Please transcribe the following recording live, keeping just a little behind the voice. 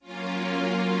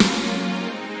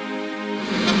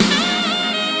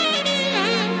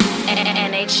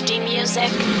HD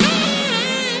Music.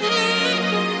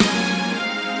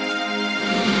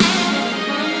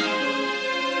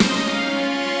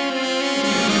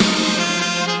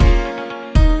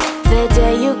 The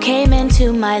day you came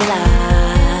into my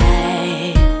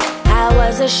life, I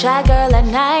was a shy girl at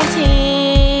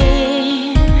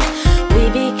 19. We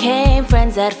became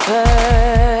friends at first.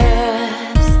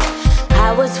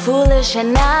 I was foolish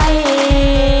and naive.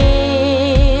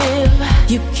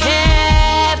 You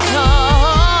kept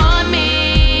on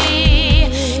me,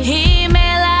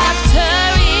 email after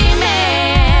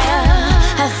email.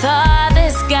 I thought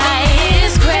this guy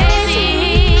is crazy.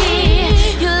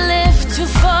 You live too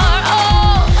far.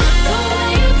 Oh, the way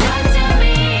you talk to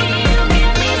me, you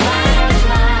give me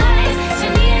butterflies.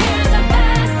 10 years have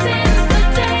passed since the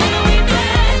day we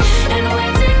met, and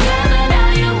we're together now.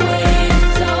 You waited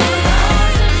so long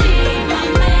to be my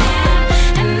man,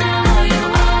 and now you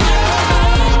are.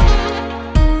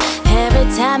 Every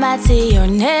time I see your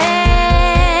name,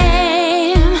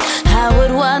 I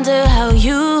would wonder how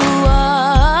you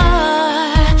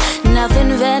are. Nothing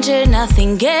ventured,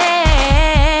 nothing gained.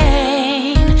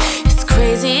 It's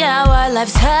crazy how our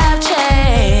lives have changed.